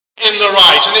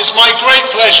Right, and it's my great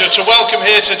pleasure to welcome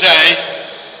here today,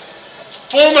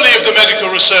 formerly of the Medical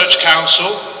Research Council,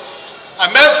 and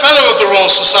Fellow of the Royal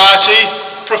Society,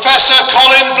 Professor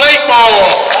Colin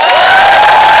Blakemore.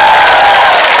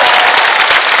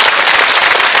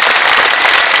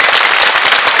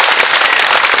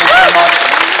 Thank you very much.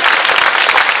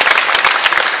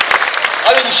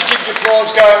 I think you should keep the applause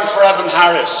going for Evan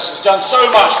Harris, who's done so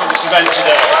much for this event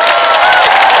today.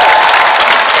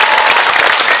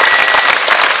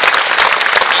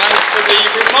 The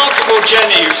remarkable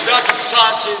Jenny, who started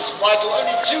Sciences Vital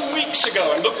only 2 weeks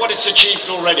ago, and look what it's achieved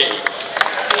already. And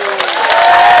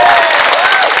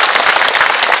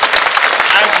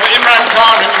for Imran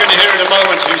Khan, who you're going to hear in a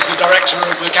moment, who's the director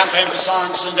of the Campaign for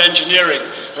Science and Engineering,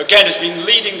 who again has been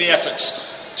leading the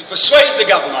efforts to persuade the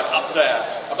government up there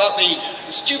about the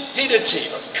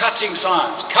stupidity of cutting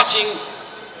science, cutting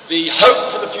the hope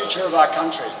for the future of our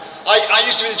country. I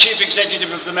used to be the chief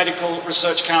executive of the Medical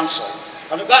Research Council.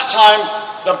 And at that time,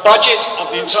 the budget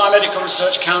of the entire Medical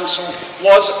Research Council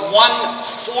was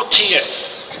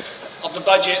 1/40th of the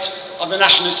budget of the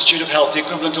National Institute of Health, the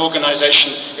equivalent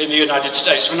organisation in the United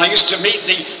States. When I used to meet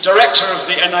the director of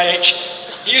the NIH,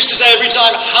 he used to say every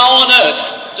time, how on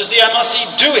earth does the MRC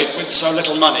do it with so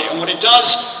little money? And what it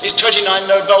does is 29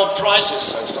 Nobel Prizes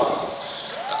so far.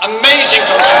 Amazing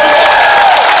contribution.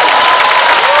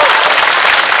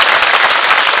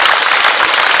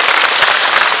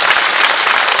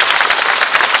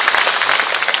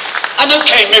 And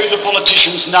okay, maybe the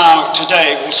politicians now,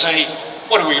 today, will say,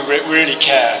 what do we really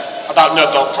care about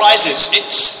Nobel Prizes?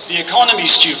 It's the economy,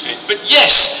 stupid. But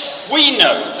yes, we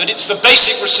know that it's the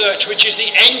basic research which is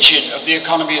the engine of the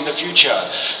economy in the future.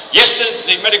 Yes,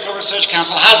 the Medical Research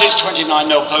Council has its 29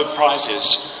 Nobel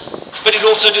Prizes, but it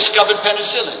also discovered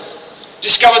penicillin,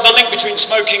 discovered the link between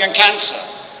smoking and cancer,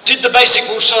 did the basic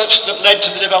research that led to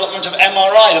the development of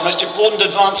MRI, the most important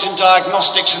advance in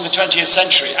diagnostics in the 20th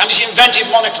century, and it invented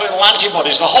monoclonal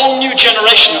antibodies, a whole new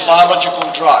generation of biological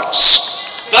drugs.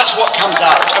 That's what comes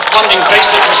out of funding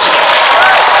basic research.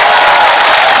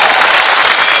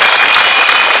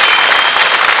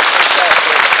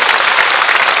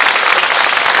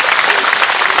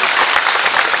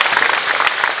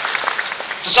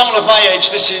 For someone of my age,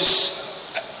 this is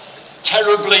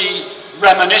terribly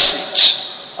reminiscent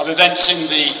of events in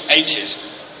the 80s.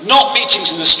 Not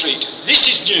meetings in the street. This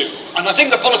is new. And I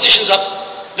think the politicians up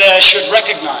there should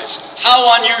recognise how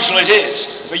unusual it is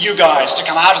for you guys to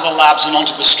come out of the labs and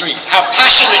onto the street. How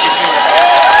passionate you feel about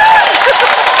it.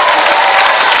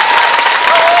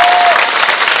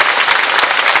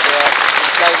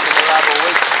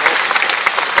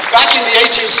 Back in the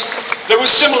 80s, there were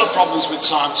similar problems with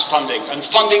science funding, and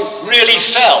funding really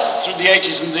fell through the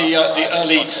 80s and the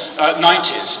early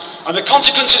 90s. And the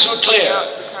consequences were clear.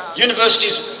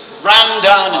 Universities ran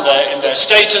down in their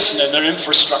status and in their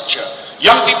infrastructure.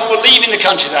 Young people were leaving the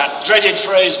country. That dreaded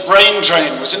phrase, brain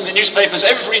drain, was in the newspapers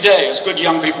every day as good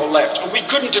young people left. And we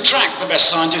couldn't attract the best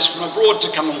scientists from abroad to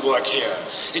come and work here.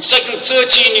 It's taken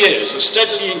 13 years of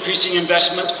steadily increasing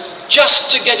investment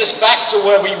just to get us back to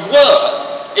where we were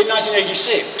in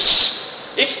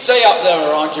 1986. If they up there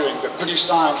are arguing that British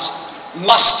science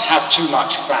must have too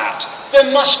much fat, there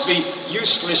must be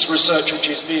useless research which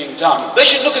is being done. They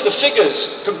should look at the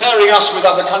figures comparing us with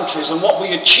other countries and what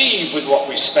we achieve with what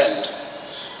we spend.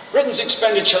 Britain's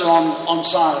expenditure on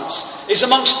science is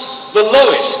amongst the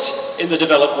lowest in the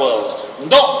developed world,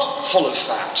 not full of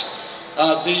fat.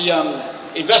 The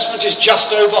investment is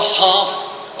just over half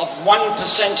of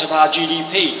 1% of our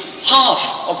GDP.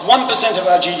 Half of 1% of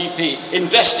our GDP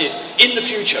invested in the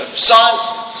future.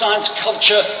 Science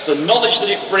culture, the knowledge that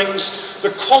it brings,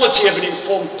 the quality of an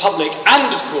informed public,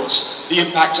 and, of course, the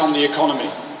impact on the economy.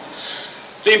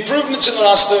 The improvements in the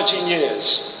last 13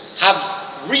 years have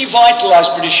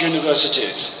revitalised British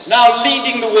universities, now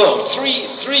leading the world. Three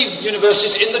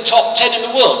universities in the top 10 in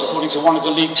the world, according to one of the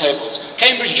league tables.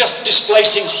 Cambridge just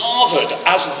displacing Harvard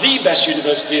as the best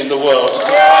university in the world.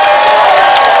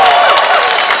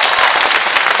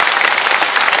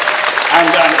 And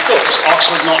of course,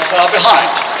 Oxford not far behind.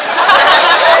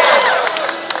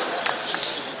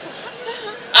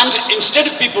 And instead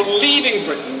of people leaving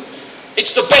Britain,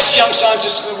 it's the best young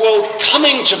scientists in the world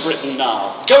coming to Britain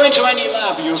now. Go into any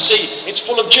lab and you'll see it's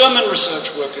full of German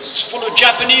research workers, it's full of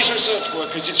Japanese research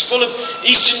workers, it's full of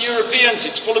Eastern Europeans,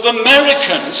 it's full of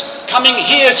Americans coming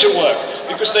here to work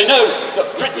because they know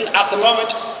that Britain at the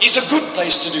moment is a good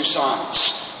place to do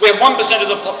science. We have 1% of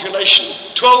the population,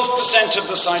 12% of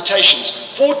the citations,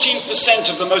 14%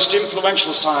 of the most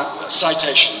influential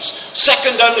citations,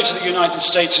 second only to the United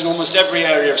States in almost every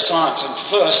area of science and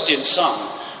first in some.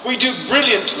 We do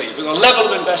brilliantly with a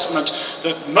level of investment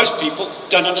that most people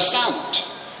don't understand.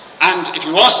 And if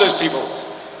you ask those people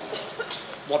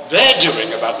what they're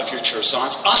doing about the future of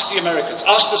science, ask the Americans,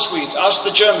 ask the Swedes, ask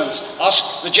the Germans,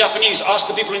 ask the Japanese, ask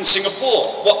the people in Singapore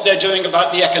what they're doing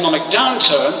about the economic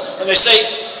downturn, and they say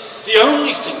the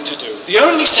only thing to do, the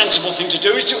only sensible thing to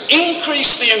do is to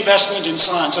increase the investment in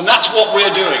science, and that's what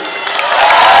we're doing.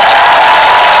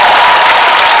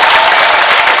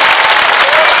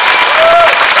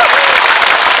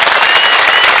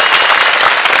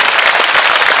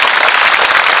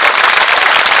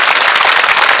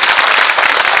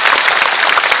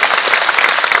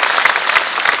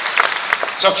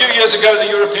 So a few years ago, the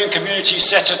European community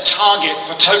set a target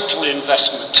for total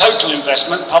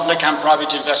investment, public and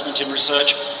private investment in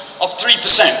research, of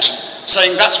 3%,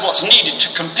 saying that's what's needed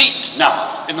to compete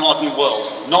now in the modern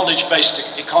world,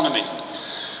 knowledge-based economy.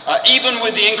 Even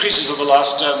with the increases of the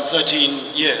last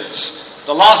 13 years,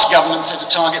 the last government set a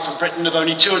target for Britain of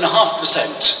only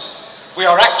 2.5%. We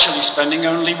are actually spending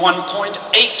only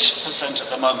 1.8% at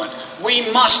the moment. We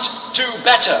must do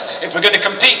better if we're going to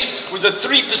compete with the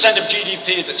 3% of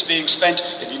GDP that's being spent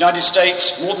in the United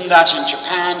States, more than that in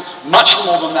Japan, much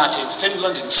more than that in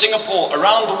Finland, in Singapore,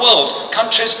 around the world,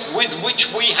 countries with which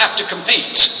we have to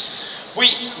compete.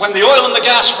 When the oil and the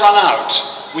gas run out,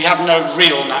 we have no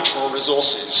real natural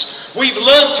resources. We've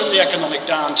learned from the economic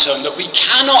downturn that we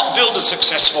cannot build a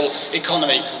successful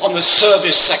economy on the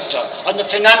service sector and the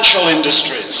financial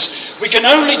industries. We can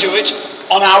only do it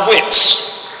on our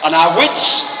wits. And our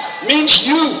wits means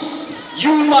you.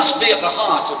 You must be at the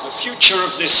heart of the future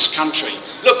of this country.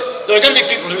 Look, there are going to be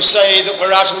people who say that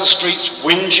we're out on the streets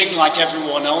whinging like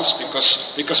everyone else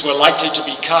because we're likely to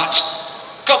be cut.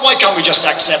 Why can't we just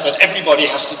accept that everybody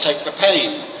has to take the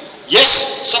pain? Yes,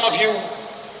 some of you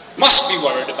must be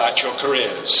worried about your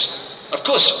careers. Of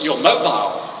course, you're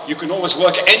mobile. You can always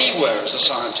work anywhere as a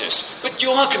scientist. But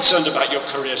you are concerned about your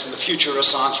careers and the future of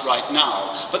science right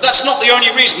now. But that's not the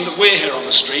only reason that we're here on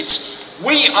the streets.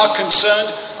 We are concerned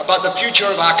about the future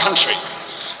of our country.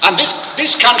 And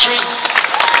this country...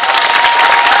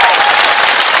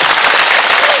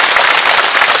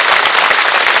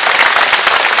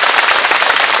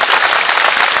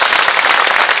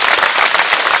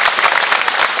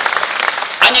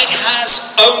 And it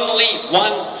has only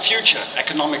one future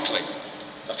economically.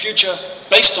 A future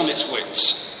based on its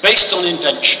wits, based on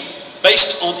invention,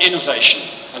 based on innovation.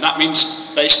 And that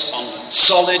means based on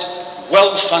solid,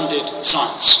 well-funded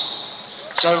science.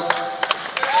 So,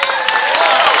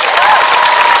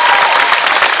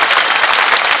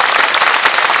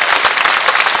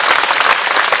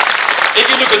 if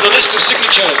you look at the list of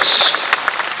signatures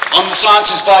on the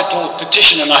Science is Vital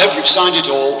petition, and I hope you've signed it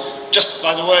all, just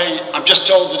by the way, I'm just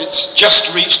told that it's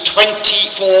just reached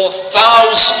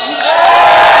 24,000.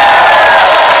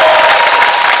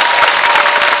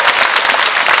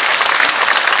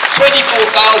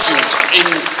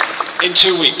 24,000 in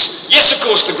 2 weeks. Yes, of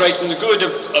course, the great and the good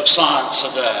of science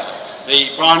are there.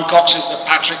 The Brian Coxes, the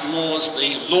Patrick Moores,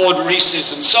 the Lord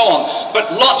Reeses, and so on.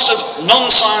 But lots of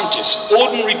non-scientists,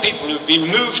 ordinary people who've been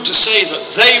moved to say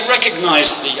that they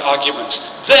recognise the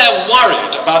arguments. They're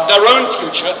worried about their own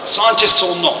future, scientists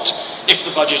or not, if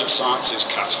the budget of science is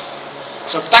cut.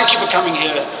 So thank you for coming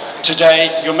here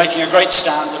today. You're making a great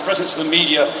stand. The presence of the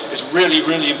media is really,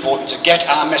 really important to get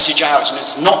our message out. And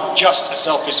it's not just a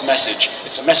selfish message.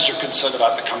 It's a message of concern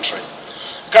about the country.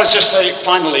 Can I just say,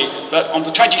 finally, that on the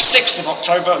 26th of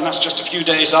October, and that's just a few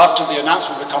days after the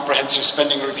announcement of the Comprehensive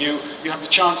Spending Review, you have the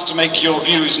chance to make your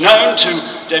views known to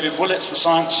David Willetts, the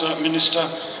Science Minister.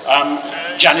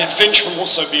 Janet Finch will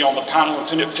also be on the panel, and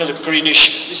Philip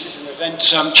Greenish. This is an event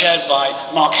chaired by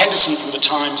Mark Henderson from The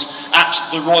Times at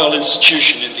the Royal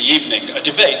Institution in the evening, a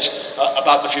debate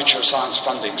about the future of science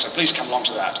funding. So please come along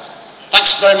to that.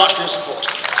 Thanks very much for your support.